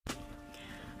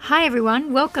Hi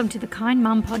everyone, welcome to the Kind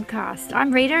Mum podcast.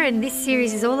 I'm Rita and this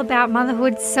series is all about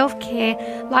motherhood,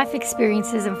 self-care, life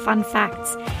experiences and fun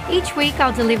facts. Each week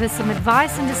I'll deliver some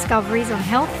advice and discoveries on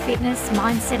health, fitness,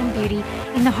 mindset and beauty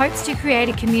in the hopes to create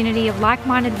a community of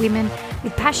like-minded women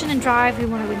with passion and drive who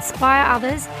want to inspire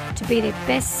others to be their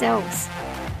best selves.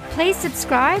 Please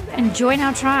subscribe and join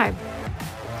our tribe.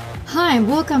 Hi and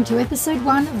welcome to episode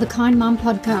 1 of the Kind Mum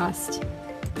podcast.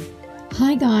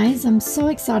 Hi guys, I'm so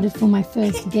excited for my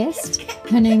first guest.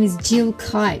 Her name is Jill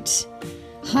Kite.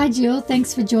 Hi Jill,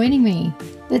 thanks for joining me.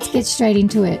 Let's get straight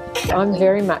into it. I'm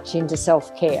very much into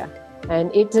self-care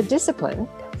and it's a discipline.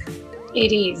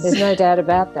 It is. There's no doubt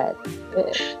about that.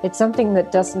 It's something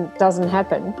that doesn't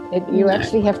happen. You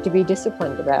actually have to be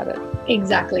disciplined about it.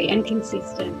 Exactly, and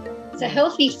consistent. So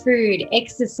healthy food,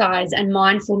 exercise and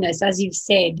mindfulness, as you've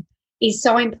said, is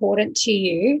so important to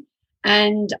you.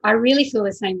 And I really feel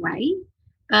the same way.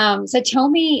 So tell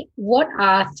me, what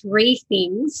are 3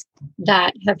 things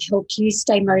that have helped you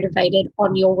stay motivated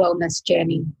on your wellness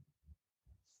journey?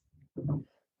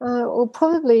 Well,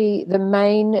 probably the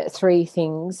main 3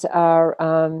 things are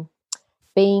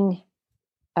eating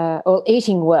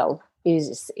well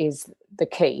is the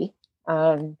key,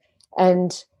 and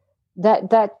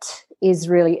that is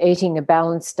really eating a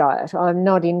balanced diet. I'm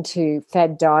not into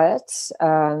fad diets,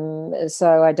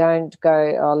 so I don't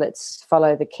go, let's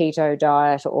follow the keto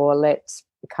diet or let's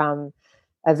become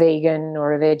a vegan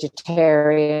or a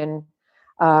vegetarian,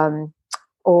 or,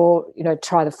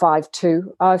 try the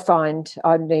 5-2. I find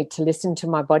I need to listen to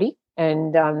my body,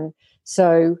 and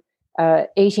so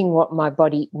eating what my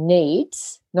body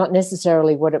needs, not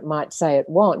necessarily what it might say it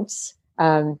wants,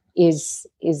 is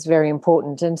very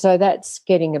important. And so that's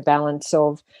getting a balance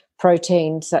of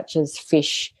protein such as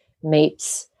fish,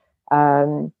 meats,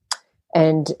 and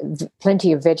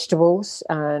plenty of vegetables,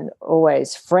 and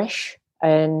always fresh,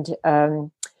 and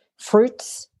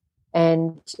fruits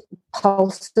and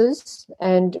pulses,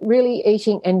 and really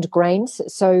eating, and grains.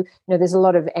 So, there's a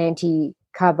lot of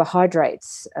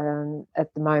anti-carbohydrates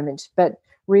at the moment, but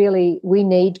really, we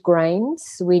need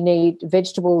grains, we need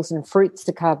vegetables and fruits,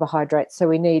 the carbohydrates, so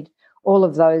we need all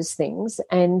of those things.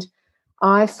 And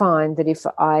I find that if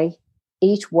I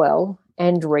eat well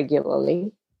and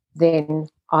regularly, then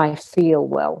I feel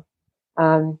well.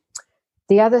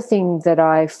 The other thing that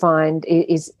I find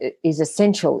is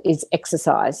essential is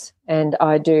exercise, and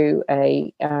I do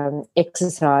a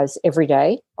exercise every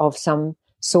day of some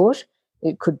sort.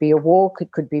 It could be a walk,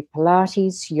 it could be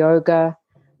Pilates, yoga.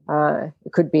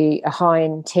 It could be a high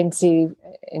intensity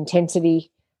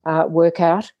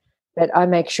workout, but I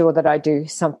make sure that I do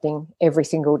something every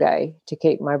single day to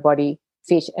keep my body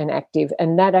fit and active,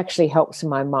 and that actually helps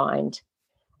my mind.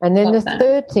 And then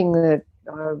third thing that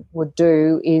I would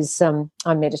do is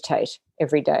I meditate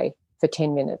every day for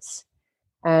 10 minutes,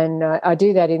 and I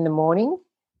do that in the morning,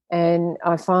 and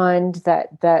I find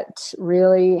that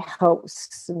really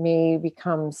helps me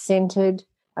become centered,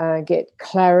 get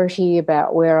clarity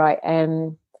about where I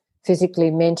am physically,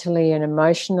 mentally, and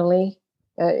emotionally.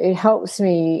 It helps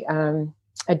me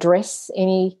address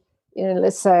any,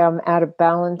 let's say I'm out of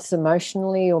balance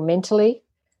emotionally or mentally,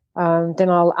 then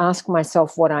I'll ask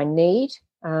myself what I need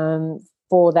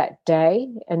for that day,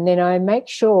 and then I make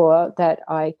sure that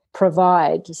I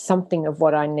provide something of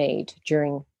what I need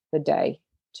during the day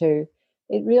it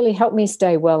really helped me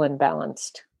stay well and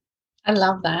balanced. I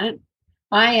love that.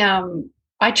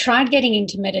 I tried getting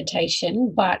into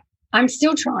meditation, but I'm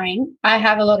still trying. I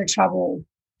have a lot of trouble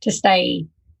to stay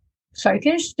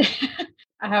focused.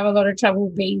 I have a lot of trouble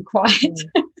being quiet,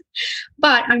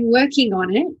 but I'm working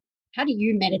on it. How do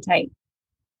you meditate?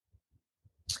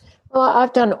 Well,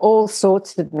 I've done all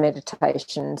sorts of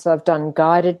meditations. I've done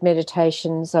guided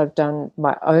meditations. I've done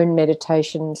my own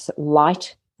meditations,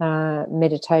 light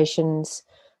meditations,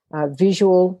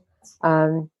 visual,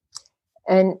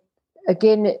 and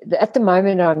again, at the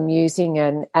moment, I'm using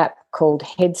an app called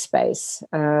Headspace,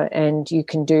 and you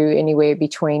can do anywhere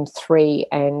between 3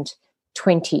 and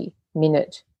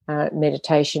 20-minute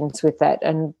meditations with that.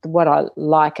 And what I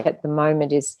like at the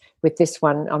moment is with this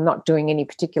one, I'm not doing any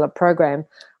particular program.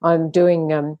 I'm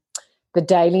doing the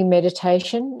daily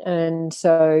meditation. And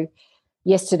so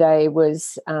yesterday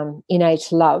was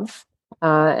innate love,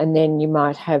 and then you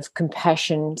might have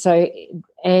compassion. So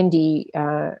Andy,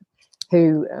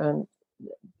 who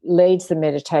leads the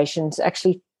meditations,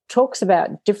 actually talks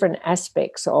about different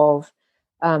aspects of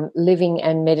living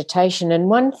and meditation. And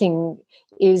one thing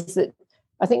is that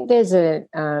I think there's a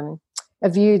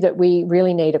view that we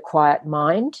really need a quiet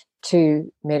mind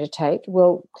to meditate.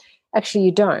 Well, actually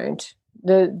you don't.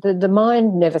 The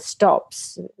mind never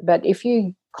stops, but if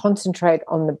you concentrate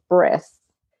on the breath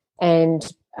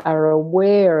and are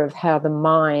aware of how the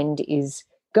mind is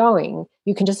going,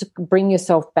 you can just bring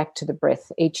yourself back to the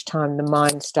breath each time the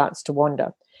mind starts to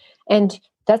wander. And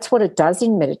that's what it does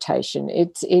in meditation.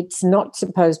 It's not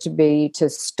supposed to be to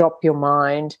stop your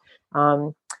mind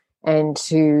and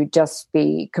to just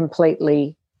be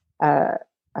completely,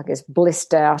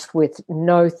 blissed out with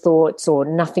no thoughts or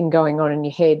nothing going on in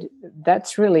your head.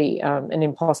 That's really an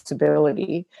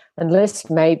impossibility, unless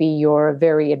maybe you're a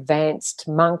very advanced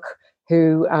monk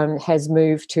who has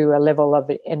moved to a level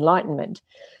of enlightenment.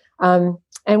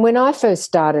 And when I first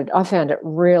started, I found it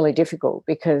really difficult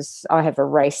because I have a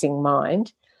racing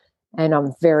mind and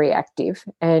I'm very active.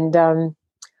 And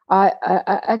I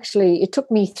actually, it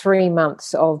took me 3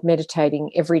 months of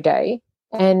meditating every day.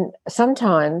 And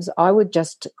sometimes I would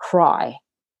just cry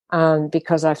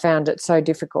because I found it so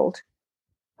difficult.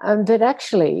 But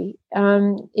actually,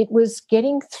 it was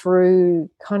getting through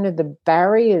kind of the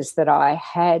barriers that I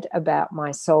had about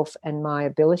myself and my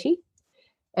ability.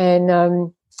 And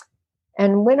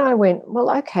when I went, well,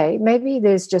 okay, maybe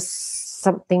there's just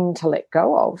something to let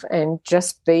go of and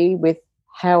just be with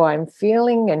how I'm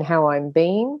feeling and how I'm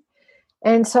being.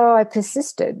 And so I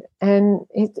persisted, and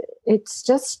it's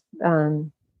just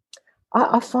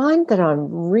I find that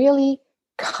I'm really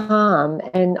calm,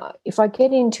 and if I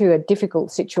get into a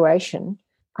difficult situation,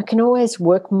 I can always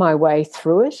work my way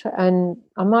through it. And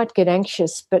I might get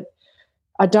anxious, but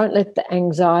I don't let the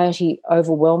anxiety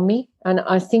overwhelm me. And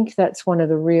I think that's one of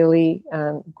the really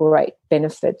great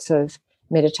benefits of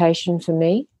meditation for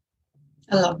me.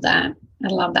 I love that.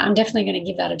 I'm definitely going to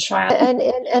give that a try.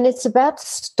 And it's about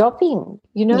stopping,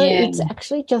 It's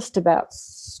actually just about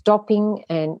stopping,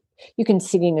 and you can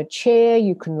sit in a chair,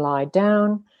 you can lie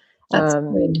down, That's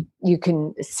good. You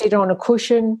can sit on a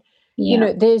cushion.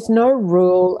 Yeah. There's no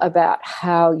rule about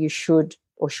how you should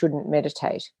or shouldn't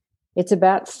meditate. It's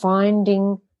about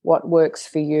finding what works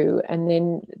for you and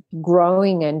then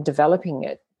growing and developing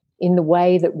it in the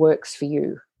way that works for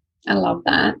you. I love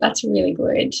that. That's really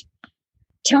good.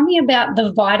 Tell me about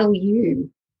the Vital You.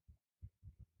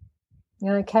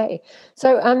 Okay.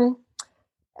 So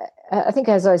I think,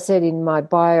 as I said in my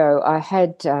bio, I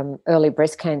had early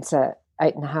breast cancer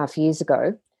 8.5 years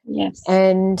ago. Yes.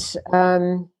 And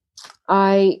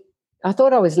I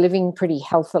thought I was living pretty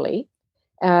healthily.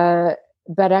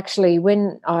 But actually,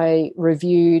 when I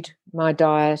reviewed my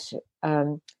diet,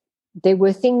 there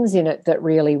were things in it that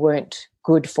really weren't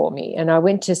good for me. And I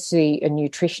went to see a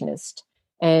nutritionist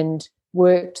and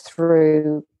worked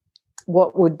through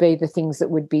what would be the things that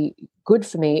would be good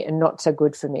for me and not so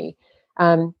good for me.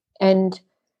 I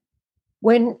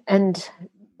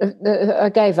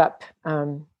gave up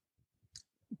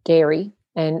dairy,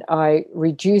 and I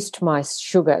reduced my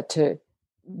sugar to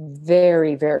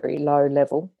very, very low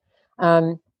level.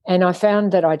 And I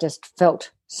found that I just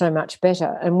felt so much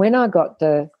better. And when I got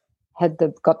the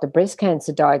breast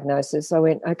cancer diagnosis, I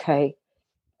went, okay,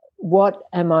 what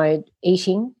am I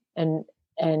eating,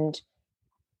 and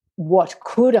what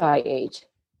could I eat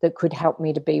that could help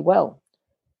me to be well?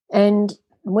 And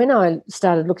when I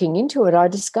started looking into it, I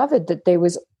discovered that there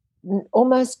was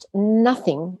almost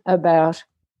nothing about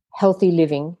healthy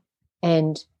living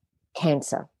and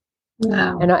cancer.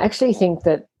 Wow. And I actually think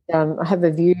that I have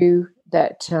a view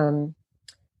that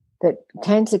that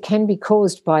cancer can be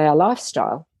caused by our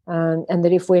lifestyle, and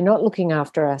that if we're not looking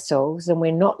after ourselves and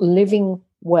we're not living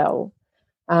well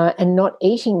and not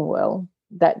eating well,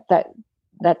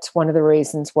 that's one of the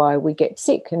reasons why we get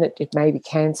sick. And it may be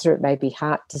cancer, it may be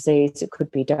heart disease, it could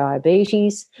be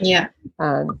diabetes,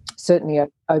 certainly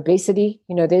obesity.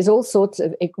 There's all sorts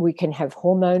of, we can have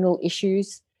hormonal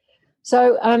issues.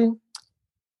 So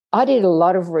I did a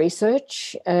lot of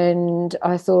research, and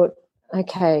I thought,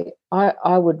 okay,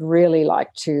 I would really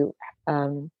like to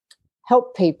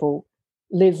help people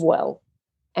live well.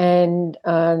 And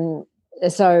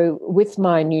so with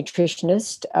my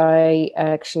nutritionist, I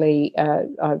actually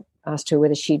I asked her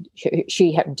whether she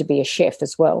happened to be a chef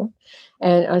as well.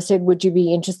 And I said, would you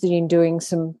be interested in doing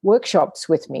some workshops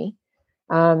with me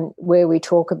where we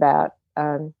talk about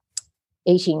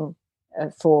eating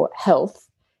for health?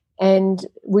 And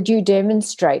would you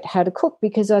demonstrate how to cook?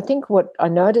 Because I think what I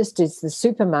noticed is the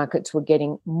supermarkets were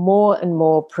getting more and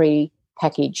more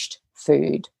pre-packaged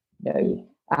food,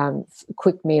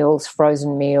 quick meals,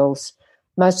 frozen meals.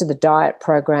 Most of the diet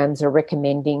programs are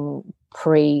recommending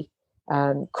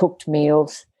pre-cooked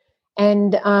meals.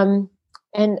 And a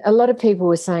lot of people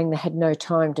were saying they had no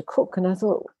time to cook. And I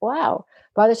thought, wow,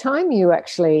 by the time you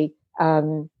actually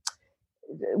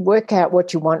work out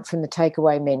what you want from the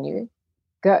takeaway menu,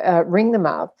 go ring them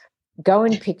up, go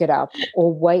and pick it up,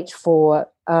 or wait for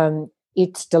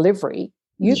its delivery,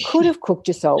 you could have cooked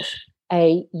yourself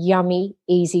a yummy,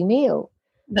 easy meal.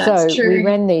 That's so true. we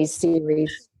ran these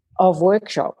series of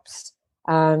workshops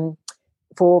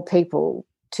for people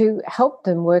to help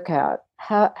them work out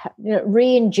how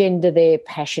re-engender their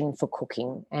passion for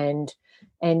cooking and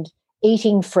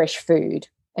eating fresh food,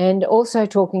 and also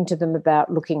talking to them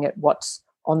about looking at what's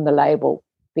on the label,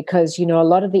 because a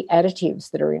lot of the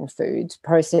additives that are in foods,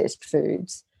 processed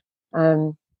foods,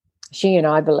 she and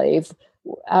I believe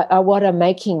are what are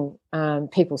making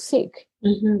people sick.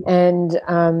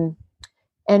 Mm-hmm.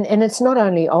 And it's not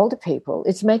only older people,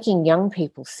 it's making young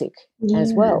people sick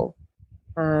as well.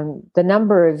 The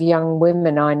number of young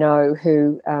women I know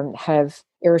who have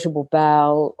irritable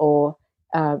bowel or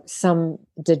some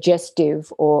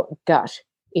digestive or gut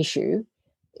issue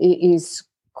is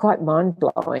quite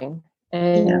mind-blowing.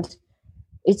 And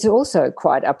it's also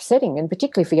quite upsetting, and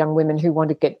particularly for young women who want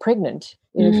to get pregnant.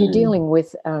 If you're dealing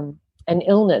with an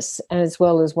illness as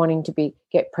well as wanting to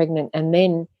get pregnant and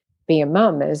then be a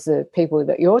mum, as the people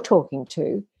that you're talking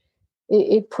to,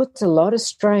 it puts a lot of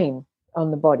strain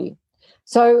on the body.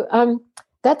 So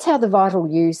that's how the Vital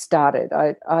You started.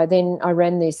 I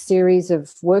ran this series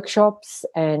of workshops,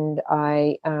 and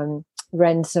I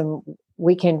ran some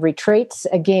weekend retreats,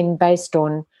 again based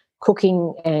on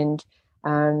cooking and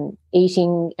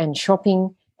eating and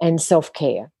shopping and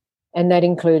self-care. And that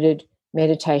included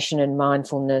meditation and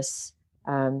mindfulness,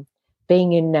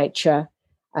 being in nature,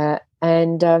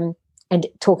 and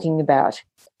talking about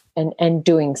and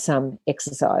doing some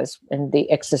exercise. And the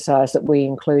exercise that we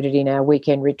included in our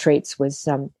weekend retreats was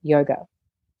yoga.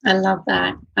 I love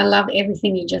that. I love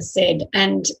everything you just said.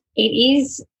 And it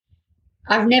is,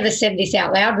 I've never said this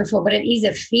out loud before, but it is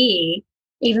a fear,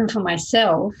 even for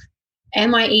myself.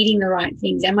 Am I eating the right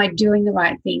things? Am I doing the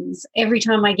right things? Every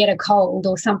time I get a cold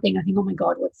or something, I think, oh my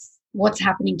God, what's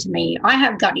happening to me? I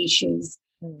have gut issues,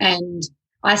 and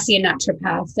I see a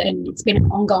naturopath, and it's been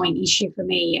an ongoing issue for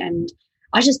me. And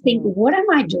I just think, what am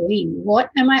I doing? What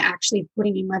am I actually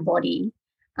putting in my body?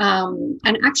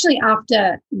 And actually,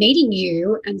 after meeting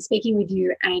you and speaking with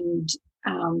you and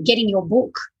getting your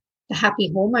book, the Happy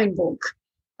Hormone book,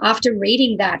 after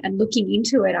reading that and looking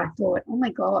into it, I thought, oh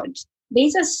my God,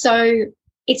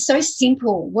 it's so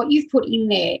simple. What you've put in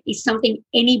there is something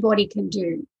anybody can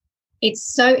do. It's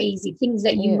so easy, things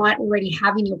that you might already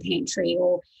have in your pantry,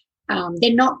 or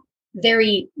they're not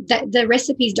the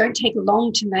recipes don't take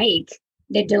long to make.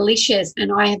 They're delicious,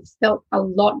 and I have felt a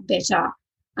lot better.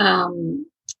 One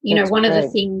of the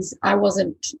things I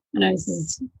know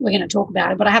we're going to talk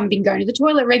about it, but I haven't been going to the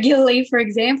toilet regularly, for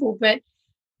example, but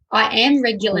I am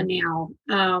regular now.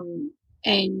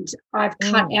 And I've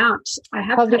cut out.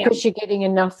 Because you're getting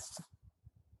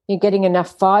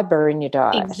enough fiber in your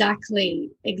diet.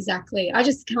 Exactly. I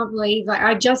just can't believe.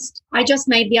 I just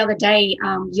made the other day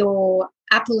your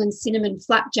apple and cinnamon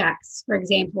flapjacks, for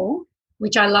example,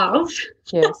 which I love.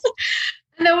 Yes.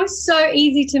 And they were so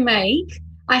easy to make.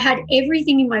 I had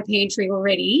everything in my pantry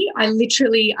already. I went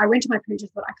to my pantry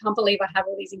and thought, I can't believe I have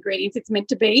all these ingredients. It's meant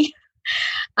to be.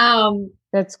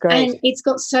 That's great. And it's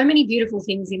got so many beautiful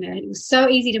things in it. It was so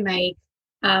easy to make,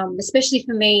 especially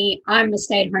for me. I'm a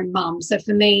stay-at-home mum. So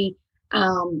for me,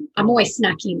 I'm always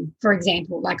snacking, for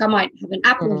example. Like I might have an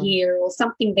apple here or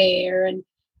something there. And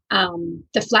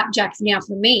the flapjacks now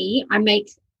for me, I make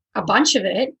a bunch of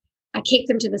it. I keep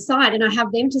them to the side and I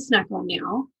have them to snack on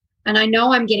now. And I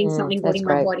know I'm getting something good in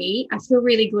my body. I feel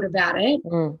really good about it.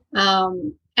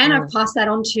 And I've passed that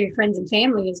on to friends and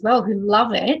family as well who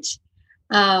love it.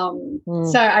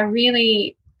 So I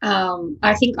really,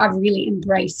 I think I've really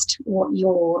embraced what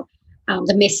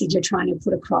the message you're trying to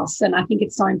put across. And I think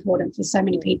it's so important for so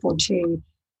many people to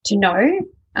know.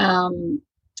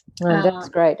 That's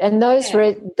great. And those,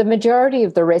 the majority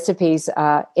of the recipes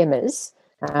are Emma's.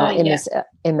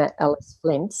 Emma Ellis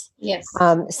Flint's. Yes.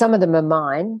 Some of them are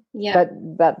mine,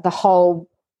 but the whole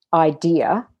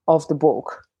idea of the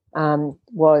book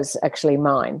was actually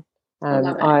mine.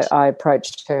 I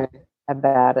approached her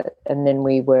about it, and then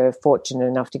we were fortunate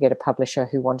enough to get a publisher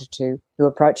who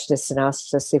approached us and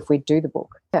asked us if we'd do the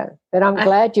book. Yeah, but I'm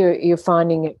glad you're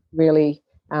finding it really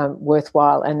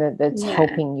worthwhile and that it's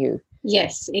helping you.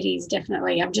 Yes, it is,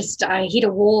 definitely. I hit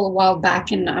a wall a while back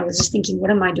and I was just thinking,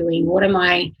 what am I doing?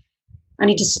 I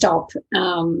need to stop,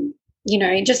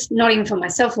 just not even for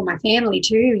myself or my family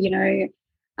too,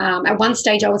 At one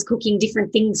stage I was cooking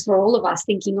different things for all of us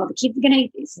thinking, the kids are going to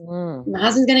eat this. My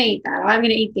husband's going to eat that. I'm going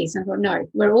to eat this. And I thought, no,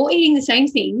 we're all eating the same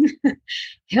thing,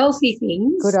 healthy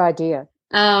things. Good idea.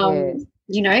 And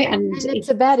it's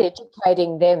about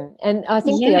educating them. And I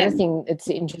think the other thing that's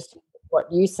interesting, what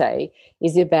you say,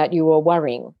 is about you are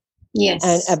worrying. Yes.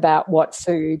 And about what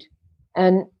food.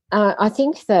 And I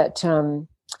think that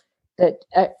that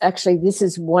actually this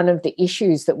is one of the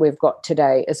issues that we've got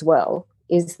today as well,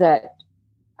 is that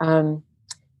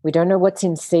we don't know what's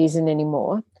in season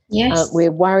anymore. Yes.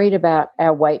 We're worried about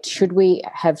our weight. Should we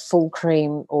have full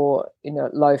cream or,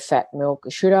 low-fat milk?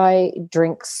 Should I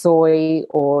drink soy,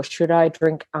 or should I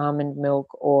drink almond milk?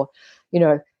 Or,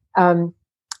 can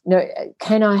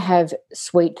I have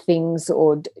sweet things?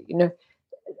 Or,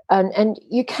 and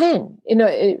you can,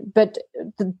 but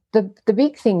the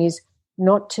big thing is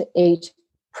not to eat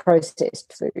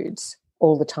processed foods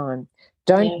all the time.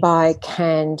 Don't buy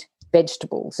canned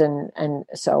vegetables and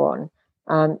so on.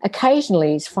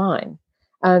 Occasionally is fine.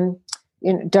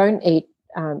 Don't eat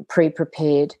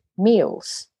pre-prepared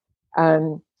meals.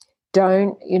 Don't,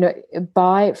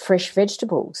 buy fresh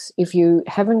vegetables. If you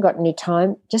haven't got any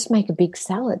time, just make a big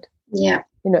salad. Yeah,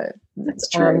 that's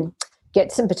true.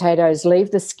 Get some potatoes,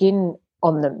 leave the skin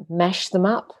on them, mash them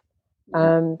up.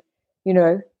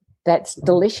 That's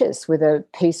delicious with a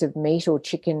piece of meat or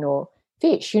chicken or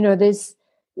fish.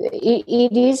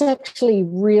 It is actually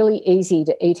really easy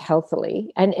to eat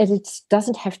healthily, and it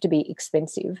doesn't have to be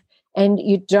expensive, and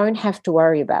you don't have to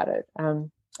worry about it.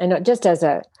 And just as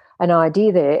an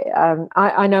idea there,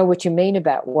 I know what you mean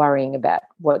about worrying about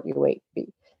what you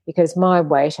eat, because my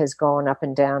weight has gone up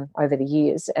and down over the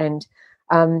years. And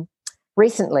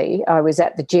recently I was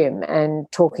at the gym and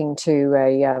talking to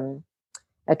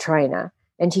a trainer,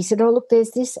 and he said, "Oh, look,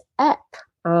 there's this app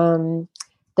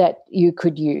that you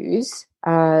could use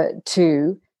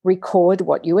to record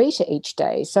what you eat each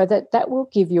day, so that will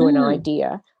give you an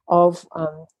idea of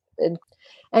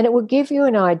and it will give you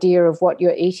an idea of what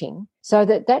you're eating, so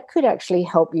that could actually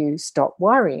help you stop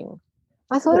worrying."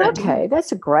 I thought, okay,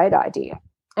 that's a great idea.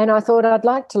 And I thought, I'd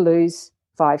like to lose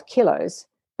 5 kilos,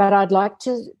 but I'd like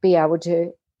to be able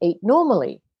to eat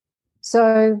normally.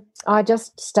 So I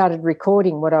just started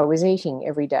recording what I was eating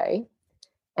every day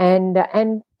and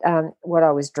what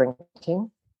I was drinking.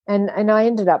 And I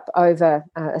ended up over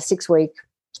a 6-week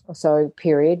or so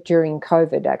period during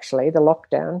COVID, actually, the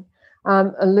lockdown,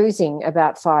 losing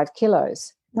about 5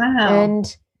 kilos. Wow.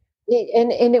 And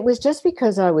it was just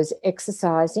because I was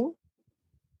exercising.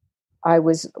 I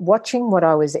was recording what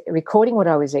I was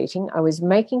eating. I was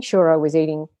making sure I was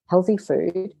eating healthy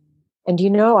food. And,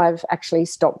 I've actually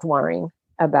stopped worrying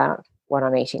about what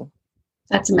I'm eating.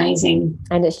 That's amazing.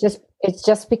 And it's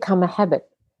just become a habit.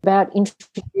 About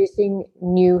introducing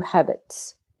new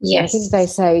habits. Yes. I think they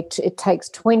say it takes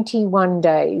 21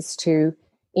 days to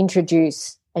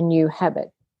introduce a new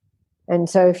habit. And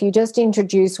so if you just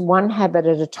introduce one habit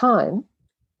at a time,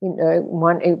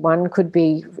 one could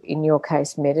be, in your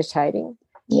case, meditating.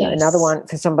 Yes. Another one,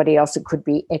 for somebody else, it could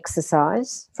be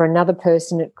exercise. For another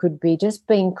person, it could be just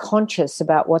being conscious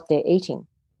about what they're eating,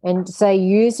 and, say,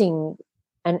 using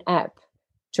an app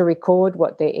to record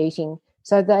what they're eating,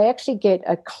 so they actually get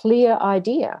a clear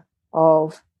idea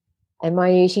of, am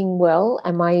I eating well?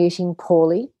 Am I eating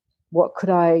poorly? Where could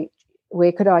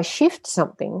I shift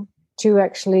something to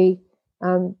actually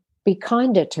be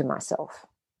kinder to myself?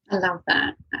 I love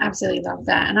that. I absolutely love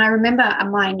that. And I remember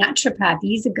my naturopath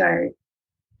years ago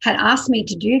had asked me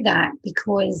to do that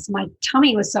because my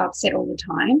tummy was so upset all the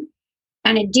time,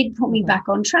 and it did put me back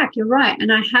on track. You're right.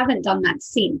 And I haven't done that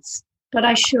since, but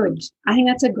I should. I think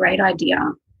that's a great idea.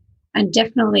 And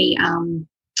definitely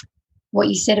what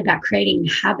you said about creating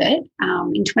habit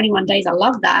in 21 days, I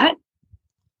love that.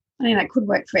 I think that could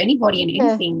work for anybody and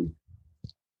anything.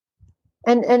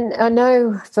 And I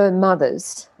know for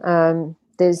mothers,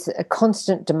 there's a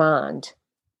constant demand.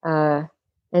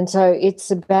 And so it's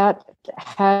about,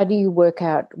 how do you work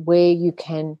out where you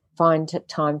can find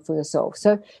time for yourself?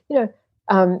 So,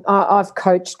 I've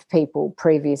coached people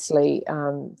previously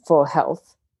for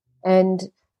health,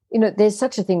 and there's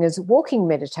such a thing as walking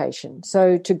meditation.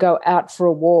 So to go out for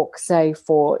a walk, say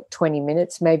for 20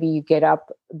 minutes, maybe you get up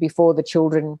before the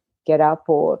children get up,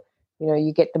 or,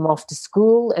 you get them off to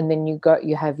school, and then you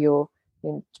have your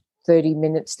 30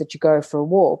 minutes that you go for a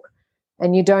walk,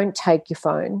 and you don't take your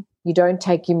phone, you don't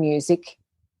take your music,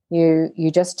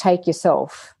 you just take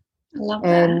yourself. I love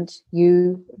and that.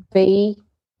 You be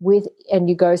with, and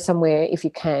you go somewhere, if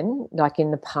you can, like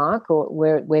in the park or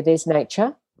where there's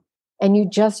nature, and you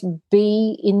just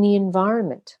be in the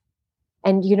environment.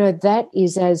 And, that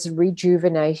is as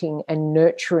rejuvenating and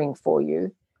nurturing for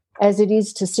you as it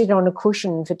is to sit on a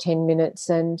cushion for 10 minutes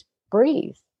and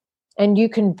breathe. And you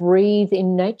can breathe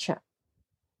in nature.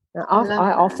 Now,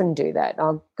 I often do that.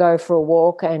 I'll go for a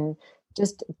walk and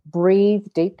just breathe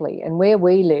deeply. And where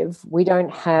we live, we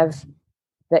don't have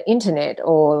the internet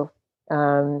or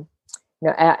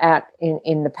out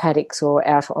in the paddocks or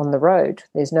out on the road.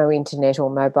 There's no internet or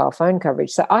mobile phone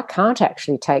coverage. So I can't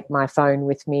actually take my phone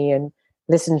with me and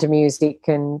listen to music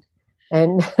and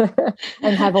and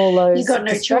have all those You've got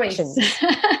no distractions. choice.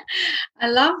 I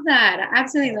love that. I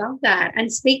absolutely love that. And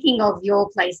speaking of your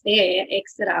place there,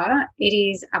 Exeter, it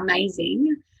is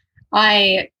amazing.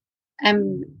 I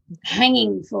am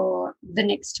hanging for the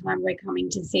next time we're coming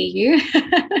to see you.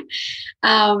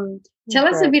 Tell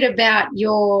us a bit about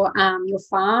your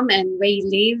farm and where you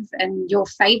live and your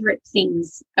favourite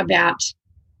things about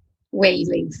where you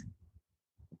live.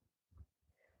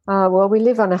 Well, we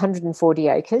live on 140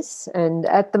 acres, and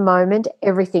at the moment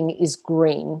everything is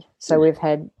green. So we've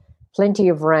had plenty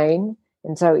of rain,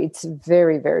 and so it's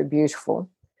very, very beautiful.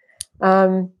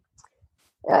 It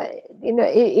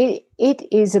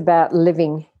is about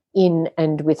living in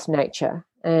and with nature.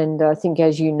 And I think,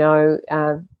 as you know,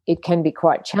 it can be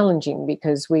quite challenging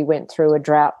because we went through a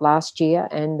drought last year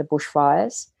and the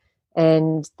bushfires,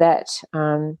 and that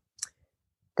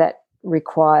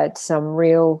required some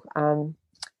real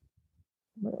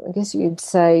I guess you'd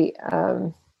say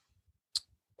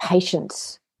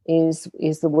patience is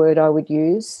the word I would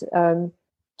use,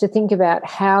 to think about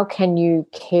how can you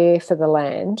care for the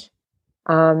land,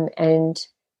 and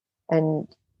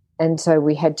so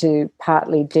we had to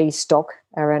partly destock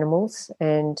our animals,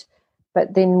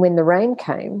 but then when the rain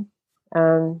came,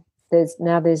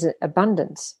 there's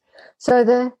abundance.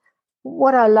 So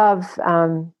what I love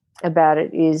about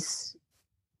it is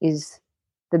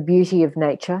the beauty of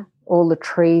nature, all the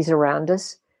trees around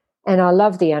us, and I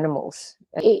love the animals.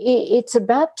 It's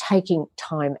about taking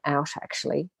time out,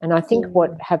 actually. And I think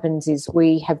what happens is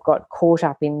we have got caught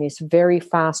up in this very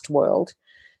fast world,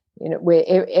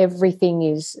 where everything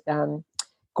is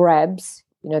grabs.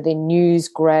 The news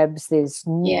grabs. There's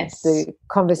the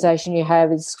conversation you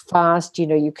have is fast.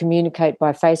 You communicate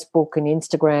by Facebook and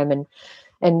Instagram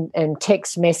and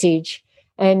text message,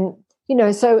 and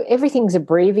so everything's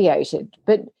abbreviated,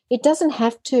 but it doesn't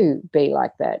have to be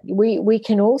like that. We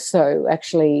can also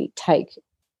actually take,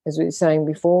 as we were saying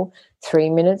before, 3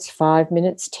 minutes, 5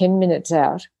 minutes, 10 minutes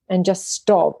out and just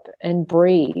stop and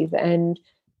breathe and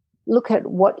look at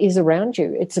what is around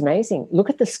you. It's amazing. Look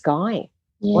at the sky.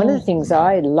 Yeah. One of the things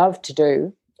I love to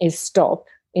do is stop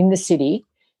in the city,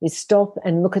 stop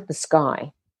and look at the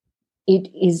sky. It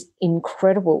is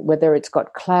incredible, whether it's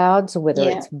got clouds or whether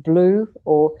it's blue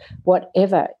or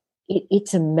whatever.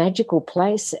 It's a magical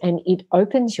place, and it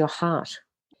opens your heart.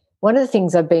 One of the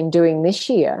things I've been doing this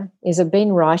year is I've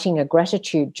been writing a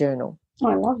gratitude journal. Oh,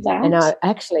 I love that. And I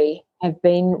actually have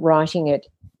been writing it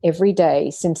every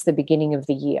day since the beginning of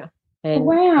the year. And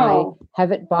wow. I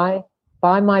have it by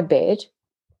my bed,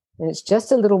 and it's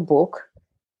just a little book,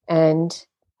 and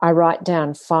I write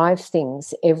down 5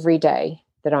 things every day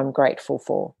that I'm grateful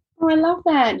for. Oh, I love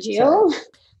that, Jill.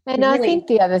 And really? I think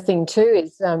the other thing too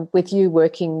is with you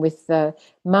working with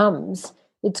mums,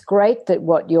 it's great that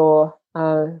what you're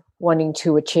wanting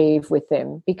to achieve with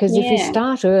them, because if you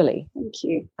start early, thank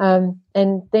you,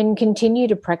 and then continue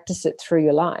to practice it through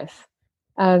your life,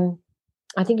 I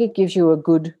think it gives you a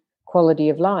good quality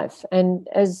of life. And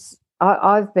as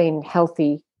I've been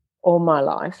healthy all my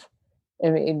life,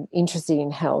 interested in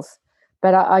health,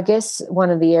 but I guess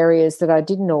one of the areas that I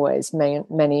didn't always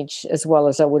manage as well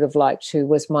as I would have liked to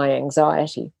was my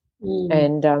anxiety.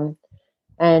 And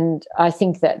I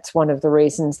think that's one of the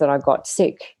reasons that I got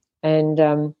sick. And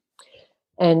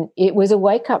it was a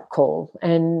wake-up call.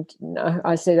 And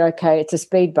I said, okay, it's a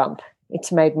speed bump.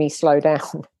 It's made me slow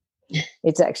down.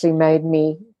 It's actually made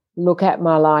me look at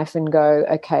my life and go,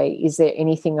 okay, is there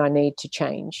anything I need to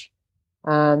change?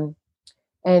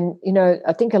 And,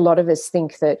 I think a lot of us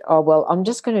think that, oh, well, I'm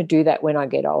just going to do that when I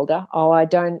get older. Oh,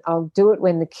 I'll do it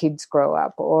when the kids grow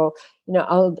up, or,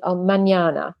 I'll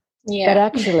mañana. Yeah. But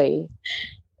actually,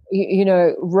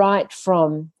 right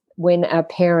from when our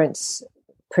parents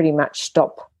pretty much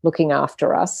stop looking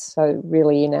after us, so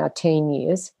really in our teen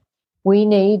years, we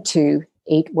need to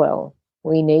eat well.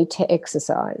 We need to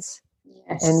exercise.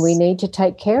 Yes. And we need to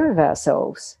take care of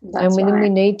ourselves. That's and right. we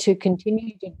need to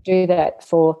continue to do that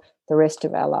for the rest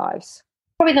of our lives.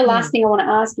 Probably the last thing I want to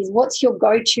ask is, what's your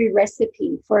go-to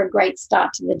recipe for a great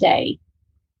start to the day?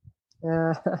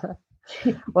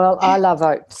 Well, I love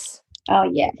oats. Oh,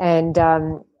 yeah. And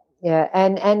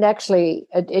and actually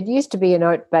it used to be an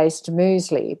oat-based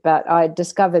muesli, but I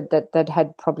discovered that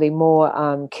had probably more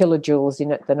kilojoules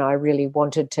in it than I really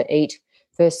wanted to eat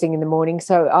first thing in the morning.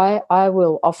 So I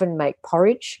will often make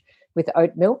porridge with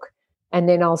oat milk, and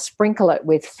then I'll sprinkle it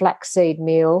with flaxseed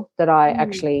meal that I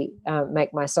actually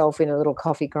make myself in a little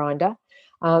coffee grinder,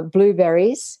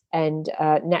 blueberries and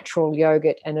natural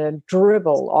yogurt, and a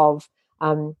dribble of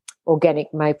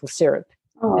organic maple syrup.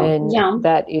 Oh, And yum.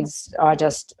 that is, I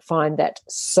just find that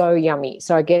so yummy.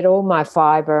 So I get all my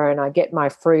fibre and I get my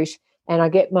fruit and I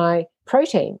get my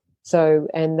protein. So,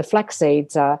 and the flax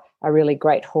seeds are a really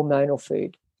great hormonal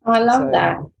food. I love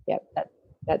that. Yeah,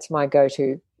 that's my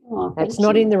go-to. Oh, that's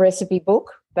not in the recipe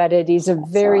book, but it is a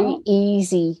very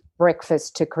easy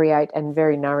breakfast to create and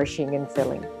very nourishing and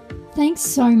filling. Thanks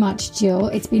so much, Jill.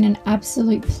 It's been an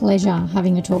absolute pleasure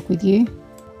having a talk with you.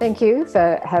 Thank you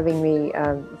for having me,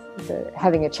 for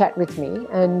having a chat with me.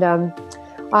 And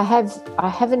I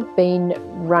haven't been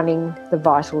running the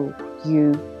Vital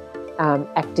You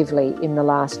actively in the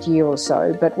last year or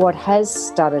so, but what has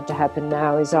started to happen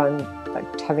now is I'm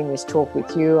having this talk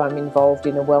with you. I'm involved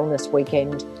in a wellness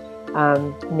weekend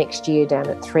next year down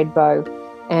at Threadbow,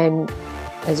 and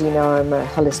as you know, I'm a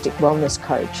holistic wellness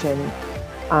coach,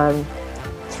 and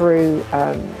through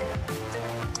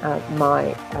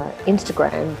my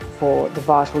Instagram for the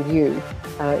Vital You,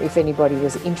 if anybody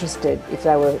was interested, if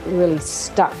they were really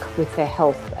stuck with their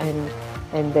health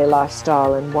and their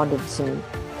lifestyle and wanted some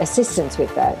assistance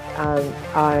with that,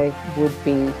 I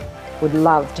would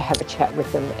love to have a chat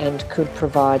with them and could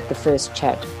provide the first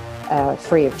chat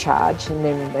free of charge, and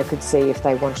then they could see if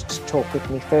they wanted to talk with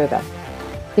me further.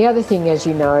 The other thing, as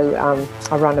you know,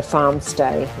 I run a farm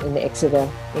stay in Exeter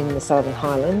in the Southern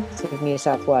Highlands of New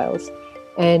South Wales,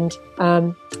 and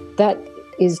that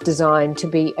is designed to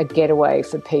be a getaway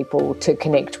for people to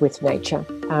connect with nature.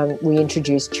 We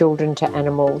introduce children to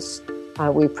animals,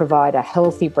 we provide a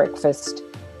healthy breakfast,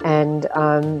 and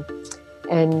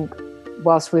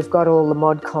whilst we've got all the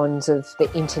mod cons of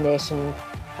the internet and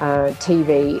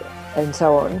TV and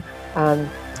so on,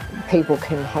 people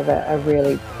can have a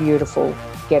really beautiful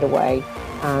getaway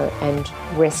and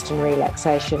rest and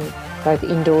relaxation, both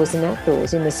indoors and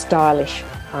outdoors, in a stylish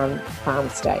farm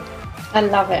stay. I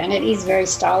love it, and it is very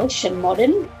stylish and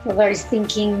modern for those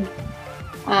thinking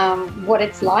what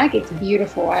it's like. It's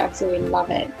beautiful. I absolutely love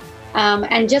it.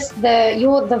 And just the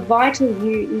Vital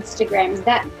You Instagram, is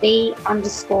that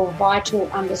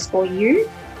 _vital_you?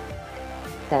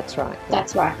 That's right.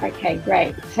 That's right. Okay,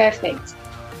 great. Perfect.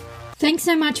 Thanks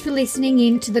so much for listening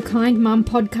in to the Kind Mum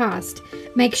podcast.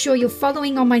 Make sure you're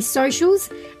following on my socials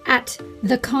at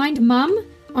The Kind Mum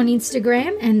on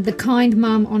Instagram and The Kind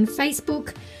Mum on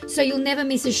Facebook, so you'll never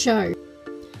miss a show.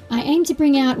 I aim to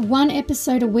bring out one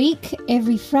episode a week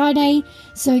every Friday,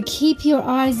 so keep your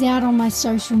eyes out on my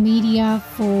social media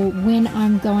for when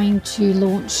I'm going to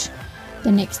launch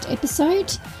the next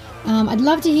episode. I'd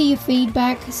love to hear your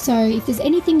feedback, so if there's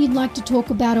anything you'd like to talk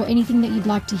about or anything that you'd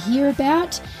like to hear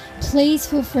about, please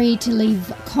feel free to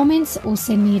leave comments or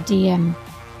send me a DM.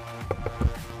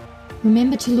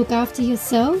 Remember to look after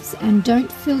yourselves and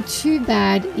don't feel too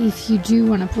bad if you do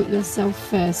want to put yourself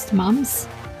first, mums.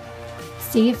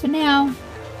 See you for now.